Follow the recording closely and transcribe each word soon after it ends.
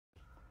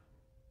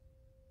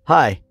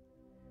Hi.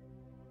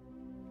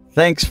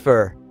 Thanks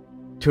for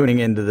tuning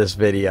into this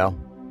video,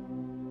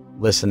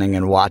 listening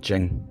and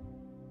watching.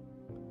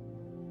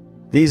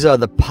 These are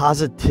the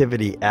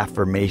positivity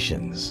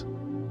affirmations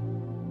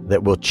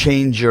that will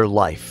change your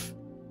life.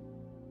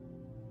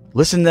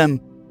 Listen to them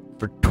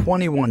for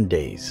 21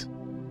 days,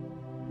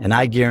 and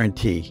I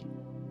guarantee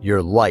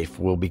your life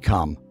will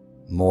become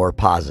more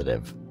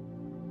positive.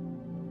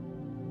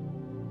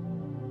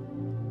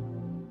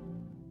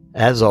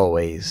 As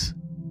always,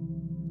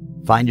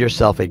 find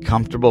yourself a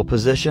comfortable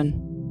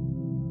position,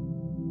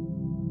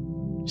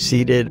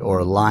 seated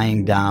or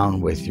lying down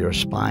with your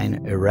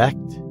spine erect.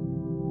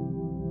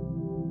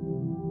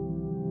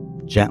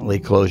 Gently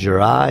close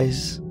your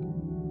eyes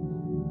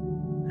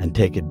and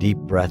take a deep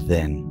breath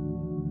in.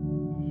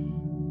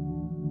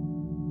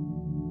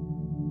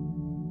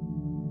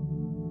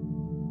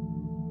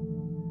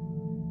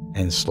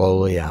 And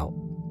slowly out.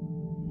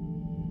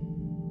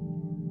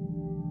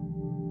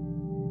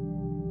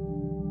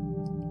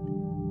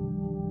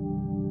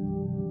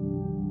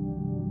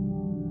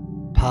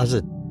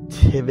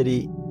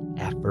 Positivity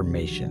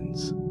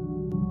affirmations.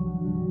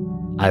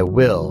 I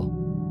will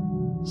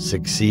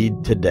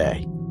succeed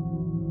today.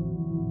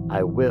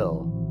 I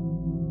will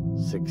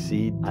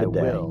succeed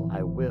today.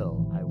 I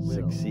will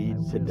succeed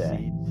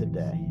today.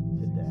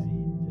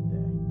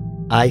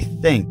 I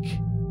think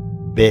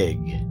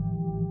big.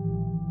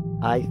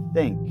 I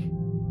think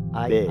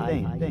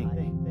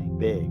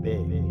big.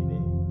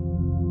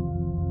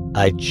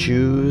 I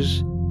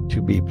choose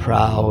to be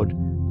proud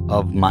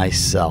of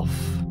myself.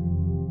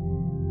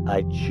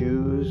 I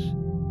choose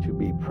to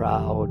be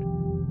proud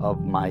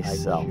of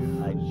myself.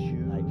 I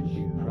choose to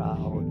be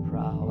proud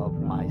of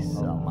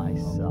myself.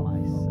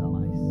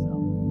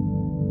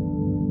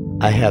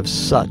 I have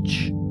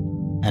such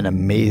an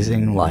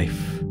amazing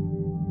life.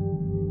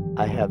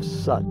 I have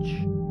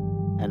such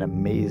an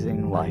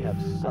amazing life. I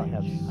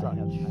have such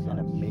an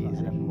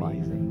amazing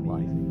life.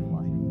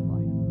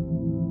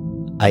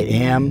 I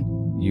am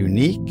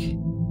unique.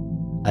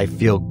 I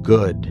feel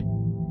good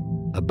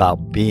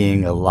about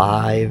being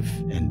alive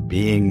and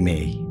being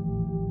me.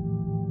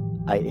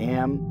 I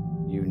am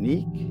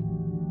unique.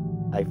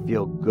 I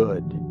feel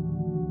good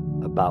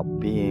about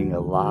being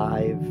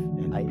alive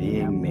and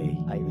being me.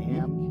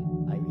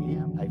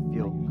 I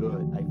feel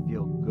good. I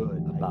feel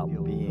good about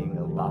being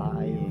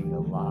alive,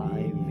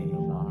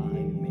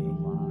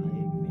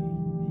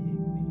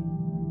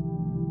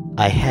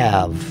 I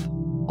have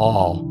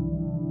all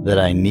that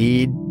I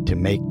need to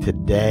make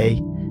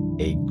today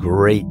a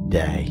great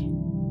day.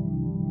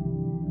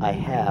 I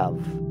have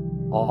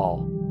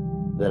all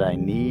that I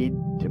need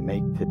to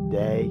make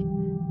today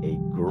a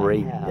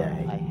great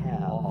day. I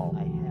have all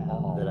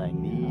that I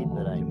need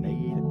to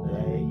make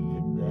today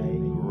a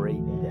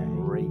great day.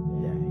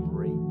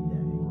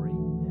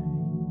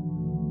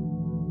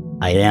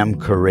 I am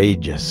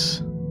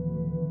courageous.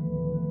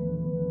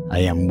 I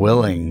am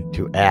willing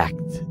to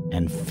act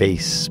and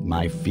face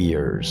my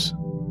fears.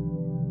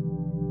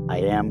 I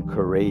am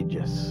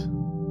courageous.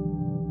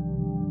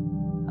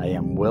 I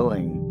am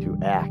willing to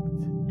act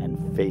and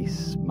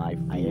face my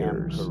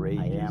fears.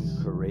 I am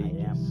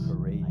courageous.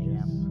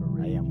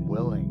 I am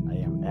willing to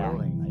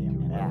act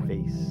and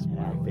face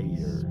my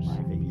fears.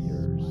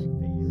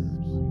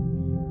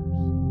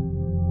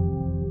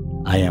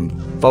 I am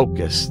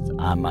focused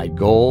on my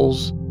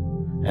goals,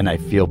 and I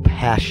feel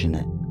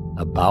passionate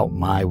about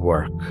my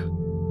work.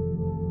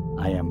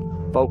 I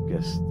am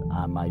focused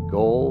on my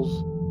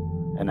goals,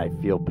 and I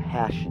feel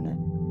passionate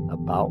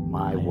about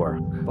my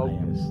work.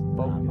 Focused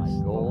on my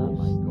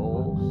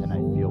goals, and I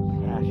feel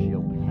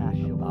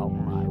passionate about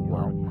my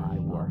work.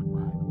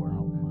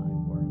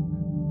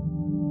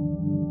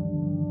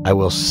 I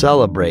will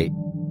celebrate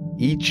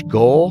each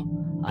goal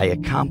I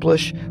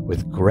accomplish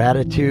with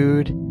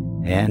gratitude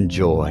and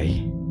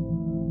joy.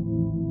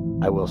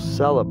 I will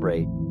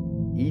celebrate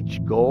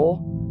each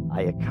goal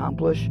I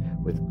accomplish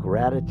with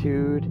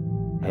gratitude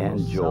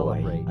and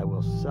joy. I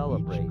will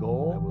celebrate each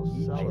goal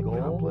I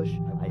accomplish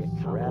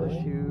with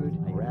gratitude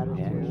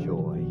and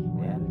joy.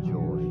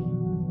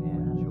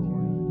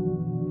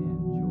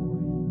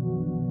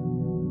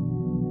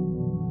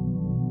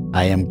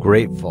 I am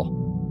grateful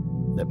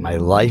that my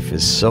life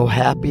is so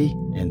happy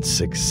and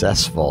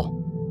successful.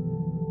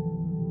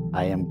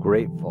 I am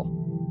grateful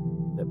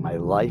that my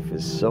life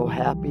is so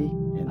happy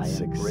and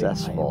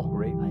successful.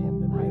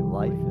 My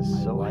life is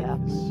so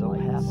happy,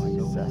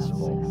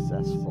 successful.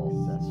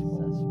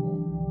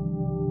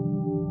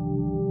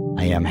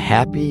 I am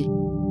happy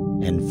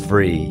and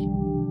free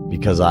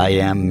because I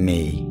am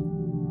me.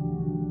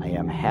 I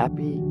am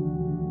happy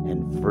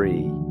and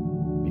free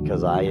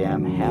because I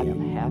am happy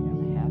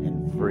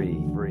and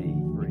free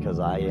because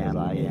I am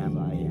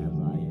me.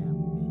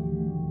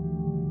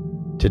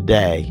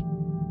 Today,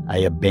 I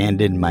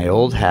abandon my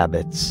old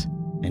habits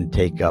and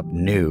take up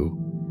new,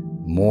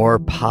 more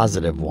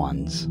positive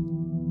ones.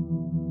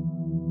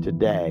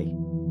 Today,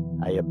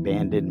 I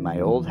abandon my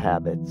old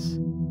habits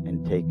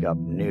and take up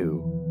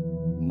new,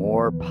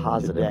 more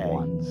positive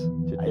ones.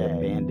 Today, I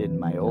abandon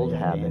my old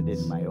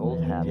habits,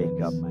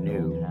 take up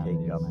new,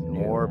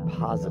 more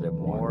positive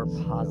ones.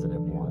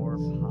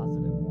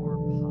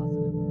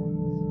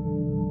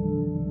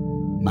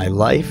 My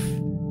life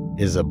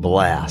is a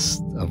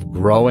blast of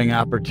growing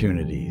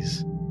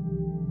opportunities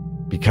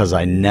because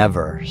I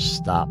never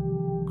stop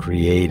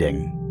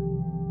creating.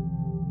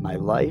 My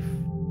life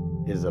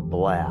is a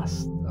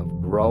blast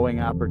of growing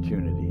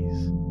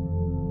opportunities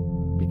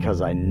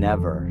because I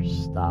never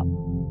stop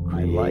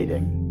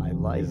creating. My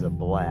life is a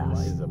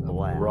blast of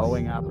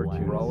growing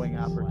opportunities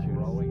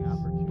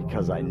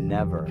because I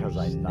never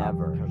stop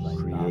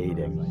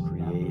creating.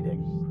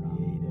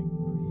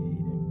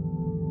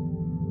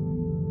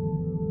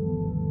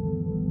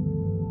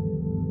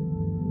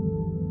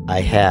 I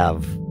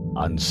have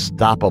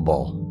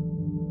unstoppable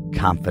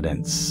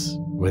confidence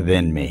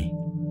within me.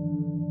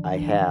 I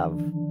have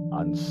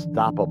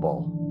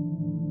unstoppable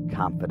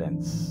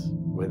confidence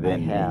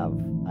within me.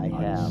 I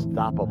have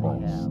unstoppable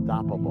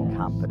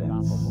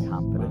confidence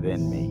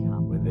within me.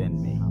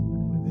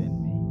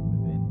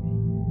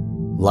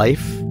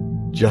 Life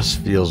just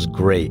feels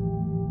great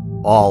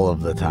all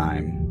of the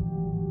time.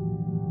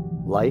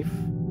 Life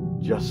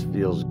just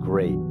feels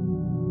great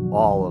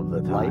all of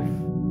the time.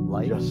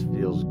 Life just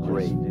feels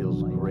great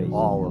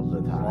all of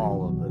the time.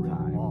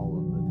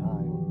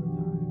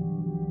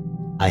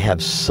 I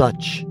have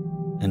such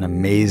an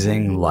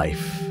amazing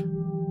life.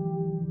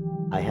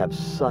 I have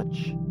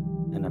such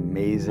an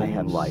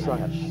amazing life.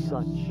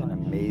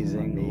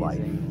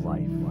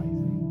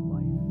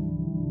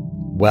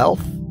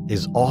 Wealth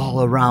is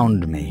all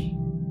around me.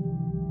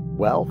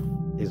 Wealth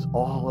is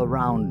all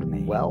around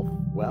me. Wealth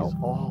is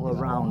all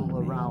around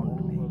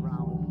me.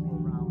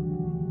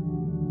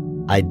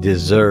 I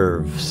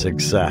deserve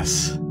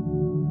success.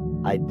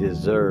 I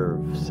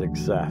deserve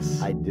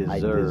success. I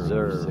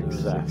deserve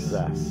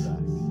success.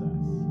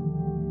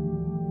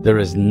 There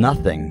is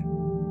nothing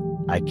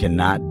I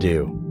cannot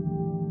do.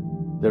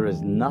 There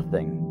is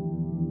nothing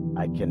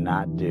I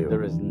cannot do.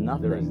 There is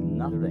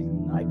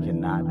nothing I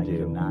cannot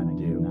do.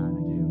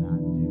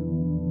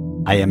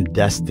 I am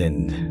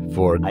destined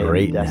for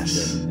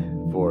greatness.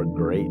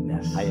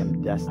 I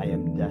am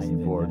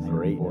destined for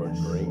greatness.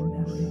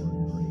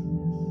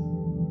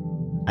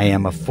 I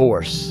am a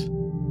force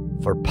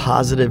for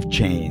positive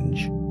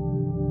change.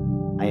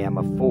 I am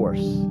a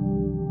force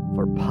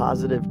for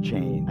positive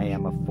change. I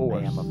am a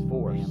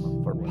force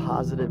for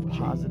positive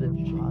change.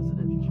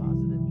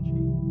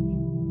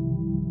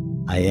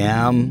 I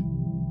am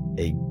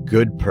a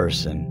good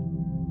person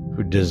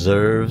who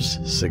deserves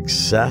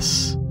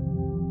success,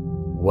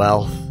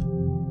 wealth,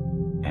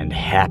 and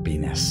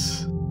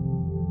happiness.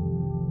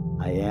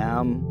 I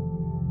am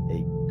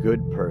a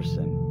good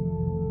person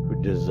who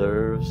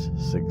deserves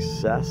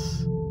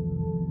success,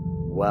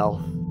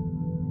 wealth,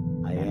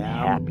 and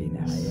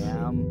happiness. I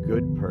am a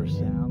good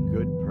person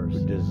who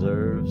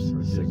deserves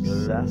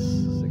success,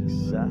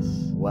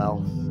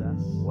 wealth,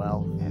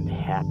 and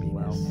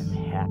happiness.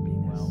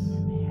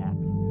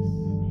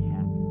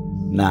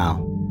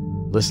 Now,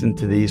 listen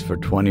to these for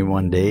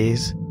 21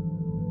 days,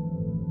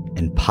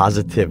 and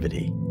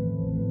positivity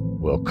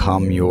will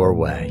come your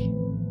way.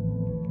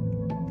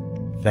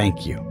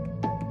 Thank you.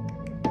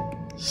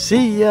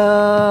 See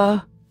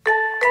ya!